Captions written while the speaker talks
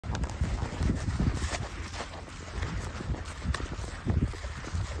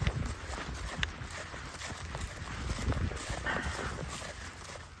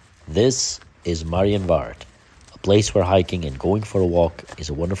This is Marienwaard, a place where hiking and going for a walk is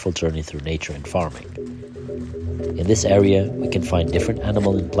a wonderful journey through nature and farming. In this area, we can find different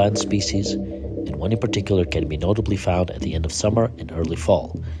animal and plant species, and one in particular can be notably found at the end of summer and early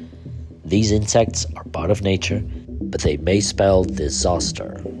fall. These insects are part of nature, but they may spell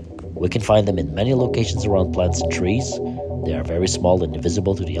disaster. We can find them in many locations around plants and trees. They are very small and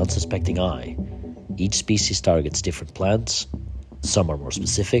invisible to the unsuspecting eye. Each species targets different plants. Some are more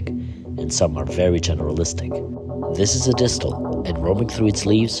specific, and some are very generalistic. This is a thistle, and roaming through its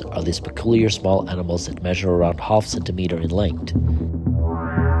leaves are these peculiar small animals that measure around half centimeter in length.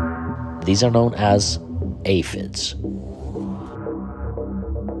 These are known as aphids.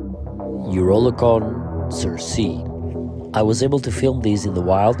 Urolocon circi. I was able to film these in the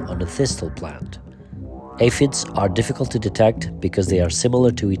wild on a thistle plant. Aphids are difficult to detect because they are similar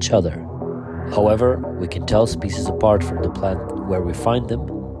to each other. However, we can tell species apart from the plant where we find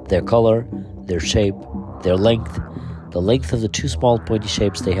them, their color, their shape, their length, the length of the two small pointy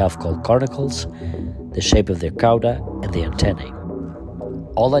shapes they have called carnacles, the shape of their cauda, and the antennae.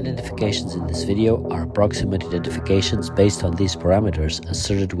 All identifications in this video are approximate identifications based on these parameters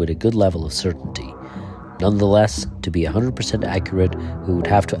asserted with a good level of certainty. Nonetheless, to be 100% accurate, we would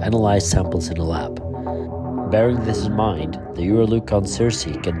have to analyze samples in a lab. Bearing this in mind, the Urolocon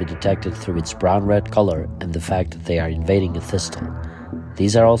circi can be detected through its brown-red color and the fact that they are invading a thistle.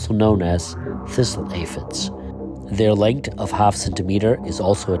 These are also known as Thistle Aphids. Their length of half centimeter is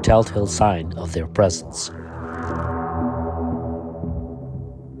also a telltale sign of their presence.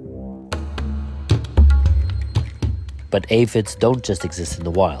 But aphids don't just exist in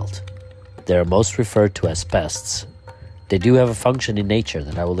the wild. They are most referred to as pests. They do have a function in nature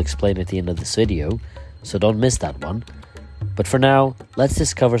that I will explain at the end of this video, so don't miss that one. But for now, let's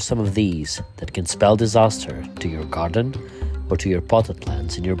discover some of these that can spell disaster to your garden or to your potted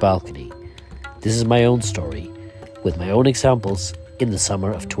plants in your balcony. This is my own story, with my own examples in the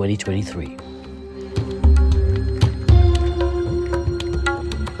summer of 2023.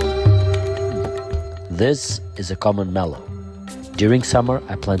 This is a common mallow. During summer,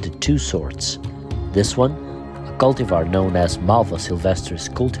 I planted two sorts. This one, a cultivar known as Malva sylvestris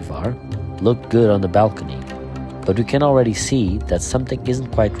cultivar, looked good on the balcony, but we can already see that something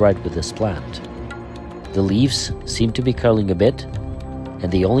isn't quite right with this plant. The leaves seem to be curling a bit,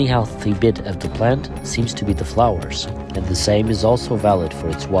 and the only healthy bit of the plant seems to be the flowers, and the same is also valid for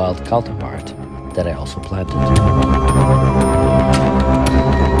its wild counterpart that I also planted.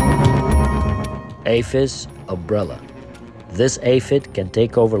 Aphis umbrella. This aphid can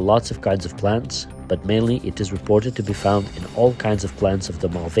take over lots of kinds of plants, but mainly it is reported to be found in all kinds of plants of the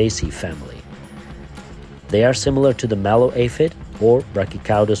Malvaceae family. They are similar to the mallow aphid or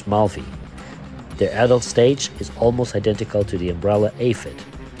Brachycaudus malvae. Their adult stage is almost identical to the umbrella aphid.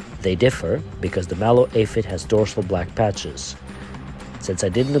 They differ because the mallow aphid has dorsal black patches. Since I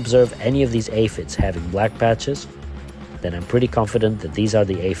didn't observe any of these aphids having black patches, then I'm pretty confident that these are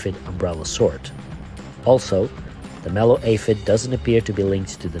the aphid umbrella sort. Also, the mallow aphid doesn't appear to be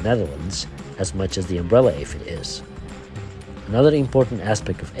linked to the Netherlands as much as the umbrella aphid is. Another important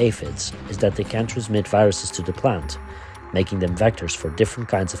aspect of aphids is that they can transmit viruses to the plant, making them vectors for different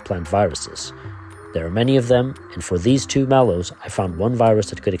kinds of plant viruses. There are many of them, and for these two mallows, I found one virus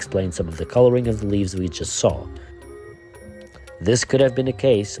that could explain some of the coloring of the leaves we just saw. This could have been a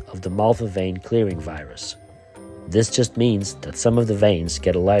case of the Malva vein clearing virus. This just means that some of the veins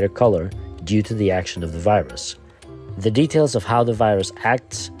get a lighter color due to the action of the virus. The details of how the virus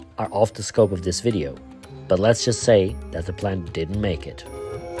acts are off the scope of this video, but let's just say that the plant didn't make it.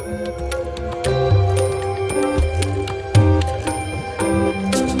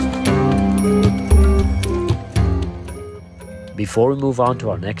 Before we move on to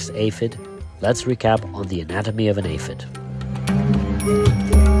our next aphid, let's recap on the anatomy of an aphid.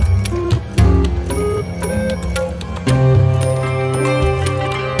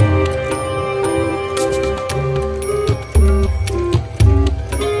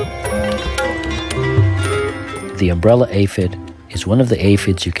 The umbrella aphid is one of the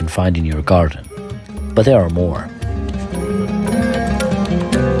aphids you can find in your garden, but there are more.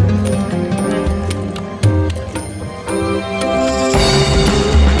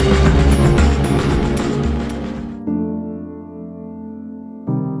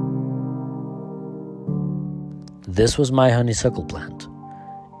 This was my honeysuckle plant.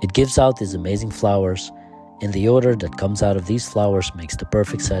 It gives out these amazing flowers, and the odor that comes out of these flowers makes the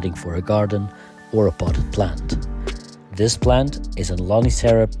perfect setting for a garden or a potted plant. This plant is a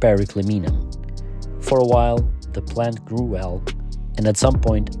Lonicera periclymenum. For a while, the plant grew well, and at some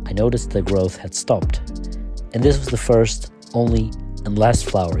point I noticed the growth had stopped. And this was the first, only, and last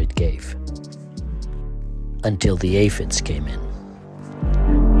flower it gave. Until the aphids came in.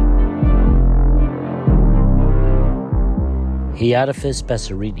 Hyadophis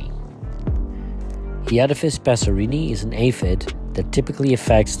passerini. Hyadophis passerini is an aphid that typically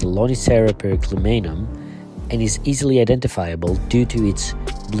affects the Lonicera periclymenum and is easily identifiable due to its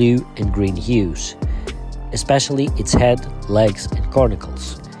blue and green hues, especially its head, legs, and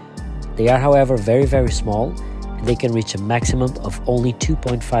cornicles. They are, however, very small, and they can reach a maximum of only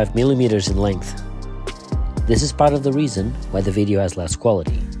 2.5 millimeters in length. This is part of the reason why the video has less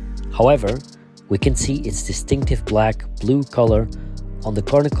quality. However, we can see its distinctive black-blue color on the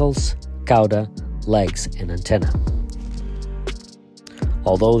cornicles, cauda, legs, and antenna.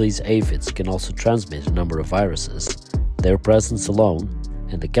 Although these aphids can also transmit a number of viruses, their presence alone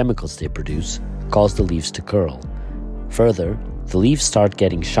and the chemicals they produce cause the leaves to curl. Further, the leaves start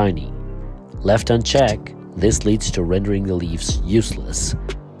getting shiny. Left unchecked, this leads to rendering the leaves useless,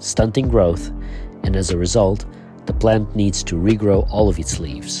 stunting growth, and as a result, the plant needs to regrow all of its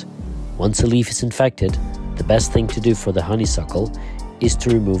leaves. Once a leaf is infected, the best thing to do for the honeysuckle is to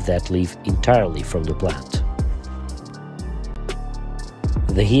remove that leaf entirely from the plant.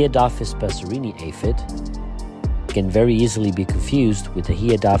 The Hyadophis passerini aphid can very easily be confused with the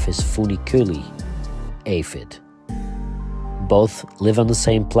Hyadophis funiculi aphid. Both live on the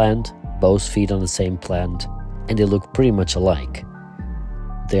same plant, both feed on the same plant, and they look pretty much alike.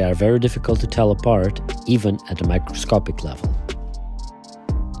 They are very difficult to tell apart, even at a microscopic level.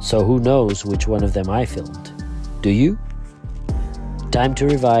 So who knows which one of them I filmed? Do you? Time to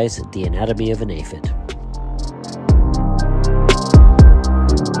revise the anatomy of an aphid.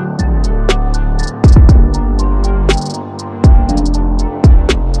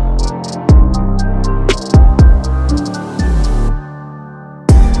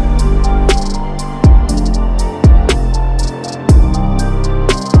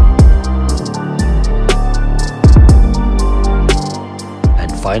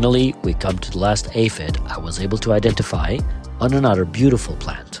 Finally, we come to the last aphid I was able to identify on another beautiful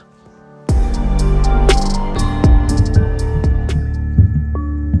plant.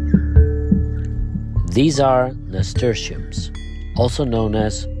 These are nasturtiums, also known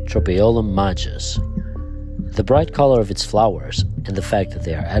as Tropaeolum majus. The bright color of its flowers and the fact that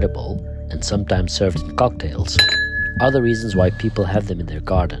they are edible and sometimes served in cocktails are the reasons why people have them in their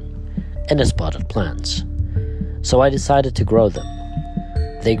garden and as potted plants. So I decided to grow them.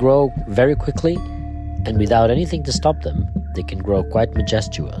 They grow very quickly, and without anything to stop them, they can grow quite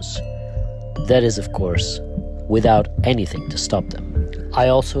majestuous. That is, of course, without anything to stop them. I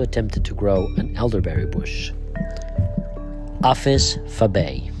also attempted to grow an elderberry bush. Aphis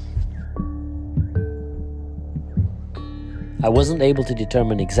fabae. I wasn't able to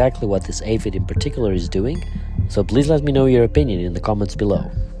determine exactly what this aphid in particular is doing, so please let me know your opinion in the comments below.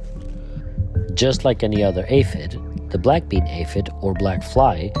 Just like any other aphid, the black bean aphid, or black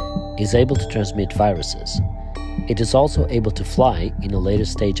fly, is able to transmit viruses. It is also able to fly in a later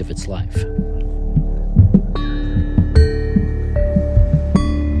stage of its life.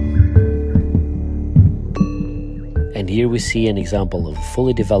 And here we see an example of a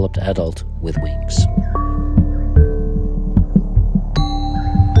fully developed adult with wings.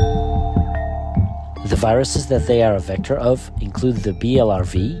 The viruses that they are a vector of include the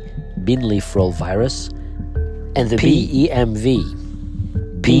BLRV, bean leaf roll virus, and the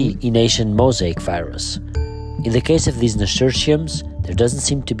BEMV, bean ination mosaic virus. In the case of these nasturtiums, there doesn't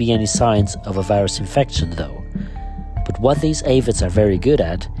seem to be any signs of a virus infection though. But what these aphids are very good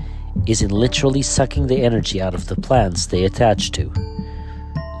at is in literally sucking the energy out of the plants they attach to.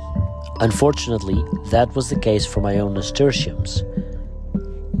 Unfortunately, that was the case for my own nasturtiums.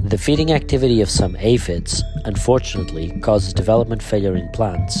 The feeding activity of some aphids, unfortunately, causes development failure in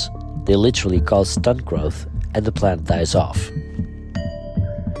plants. They literally cause stunt growth and the plant dies off.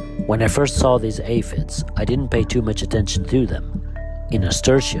 When I first saw these aphids, I didn't pay too much attention to them. In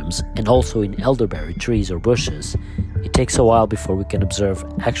nasturtiums and also in elderberry trees or bushes, it takes a while before we can observe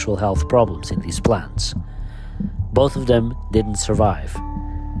actual health problems in these plants. Both of them didn't survive.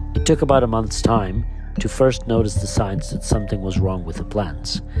 It took about a month's time to first notice the signs that something was wrong with the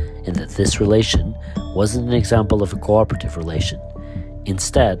plants, and that this relation wasn't an example of a cooperative relation.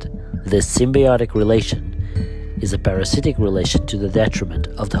 Instead, this symbiotic relation is a parasitic relation to the detriment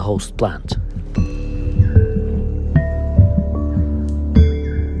of the host plant.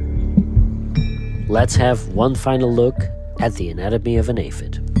 Let's have one final look at the anatomy of an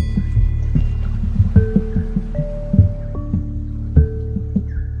aphid.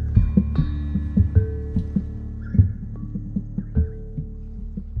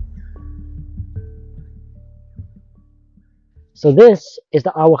 So this is the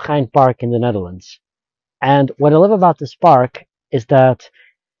Ouwegein Park in the Netherlands. And what I love about this park is that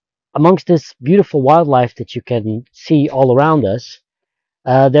amongst this beautiful wildlife that you can see all around us,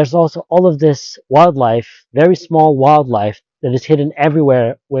 there's also all of this wildlife, very small wildlife that is hidden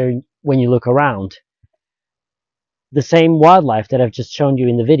everywhere when you look around. The same wildlife that I've just shown you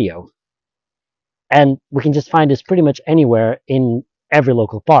in the video. And we can just find this pretty much anywhere in every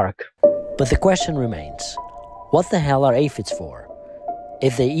local park. But the question remains, what the hell are aphids for?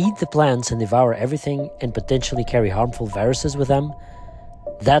 If they eat the plants and devour everything and potentially carry harmful viruses with them,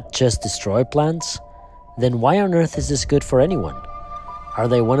 that just destroy plants, then why on earth is this good for anyone? Are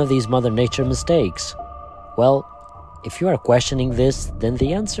they one of these Mother Nature mistakes? Well, if you are questioning this, then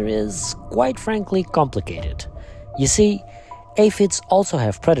the answer is, quite frankly, complicated. You see, aphids also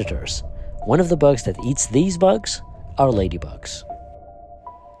have predators. One of the bugs that eats these bugs are ladybugs.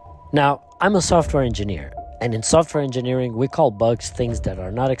 Now, I'm a software engineer, and in software engineering, we call bugs things that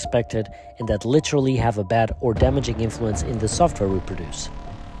are not expected and that literally have a bad or damaging influence in the software we produce.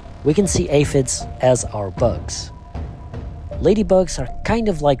 We can see aphids as our bugs. Ladybugs are kind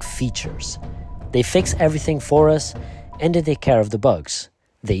of like features. They fix everything for us, and they take care of the bugs.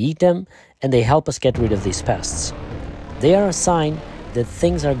 They eat them, and they help us get rid of these pests. They are a sign that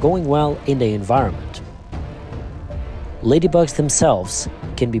things are going well in the environment. Ladybugs themselves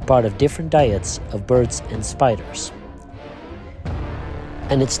can be part of different diets of birds and spiders.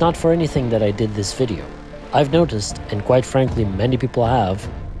 And it's not for anything that I did this video. I've noticed, and quite frankly many people have,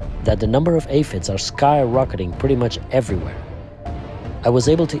 that the number of aphids are skyrocketing pretty much everywhere. I was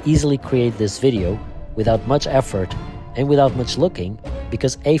able to easily create this video without much effort and without much looking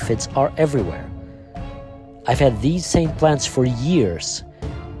because aphids are everywhere. I've had these same plants for years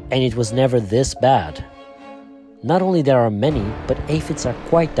and it was never this bad. Not only there are many, but aphids are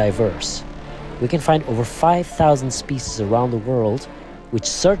quite diverse. We can find over 5,000 species around the world, which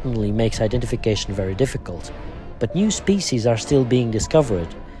certainly makes identification very difficult. But new species are still being discovered,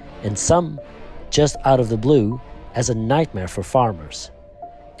 and some, just out of the blue, as a nightmare for farmers.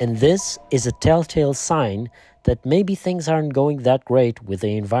 And this is a telltale sign that maybe things aren't going that great with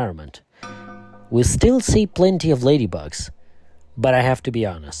the environment. We still see plenty of ladybugs, but I have to be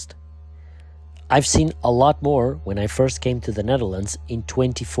honest. I've seen a lot more when I first came to the Netherlands in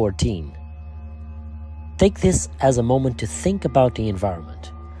 2014. Take this as a moment to think about the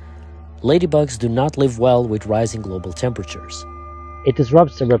environment. Ladybugs do not live well with rising global temperatures. It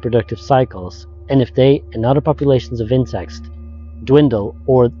disrupts their reproductive cycles, and if they and other populations of insects dwindle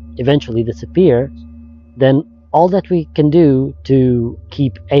or eventually disappear, then all that we can do to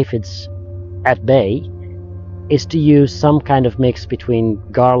keep aphids at bay is to use some kind of mix between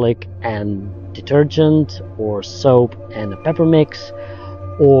garlic and detergent, or soap and a pepper mix,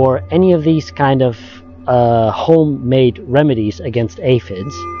 or any of these kind of homemade remedies against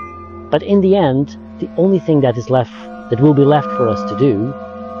aphids. But in the end, the only thing that will be left for us to do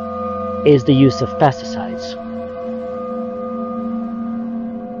is the use of pesticides.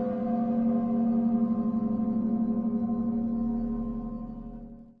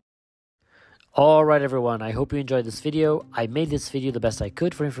 Alright everyone, I hope you enjoyed this video. I made this video the best I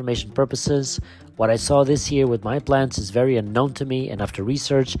could for information purposes. What I saw this year with my plants is very unknown to me, and after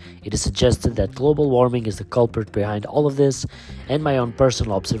research it is suggested that global warming is the culprit behind all of this, and my own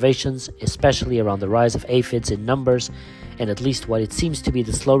personal observations, especially around the rise of aphids in numbers and at least what it seems to be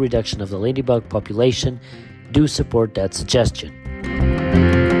the slow reduction of the ladybug population, do support that suggestion.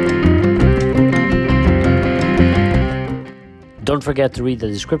 Don't forget to read the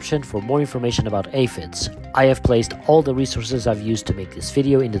description for more information about aphids. I have placed all the resources I've used to make this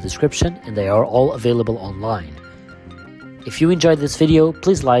video in the description, and they are all available online. If you enjoyed this video,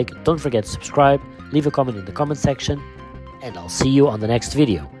 please like, don't forget to subscribe, leave a comment in the comment section, and I'll see you on the next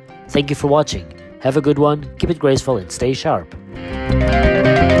video. Thank you for watching. Have a good one, keep it graceful and stay sharp.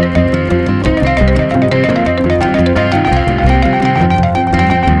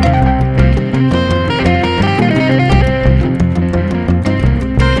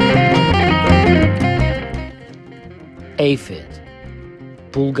 Aphid,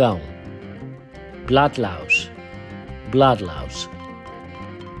 pulgão, bladlouse, bloodlouse.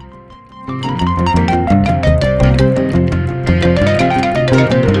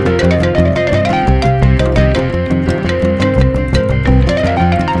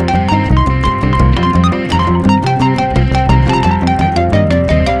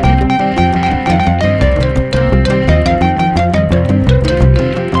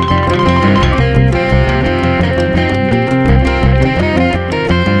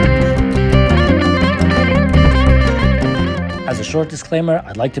 As a short disclaimer,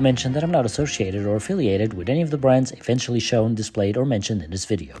 I'd like to mention that I'm not associated or affiliated with any of the brands eventually shown, displayed, or mentioned in this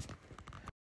video.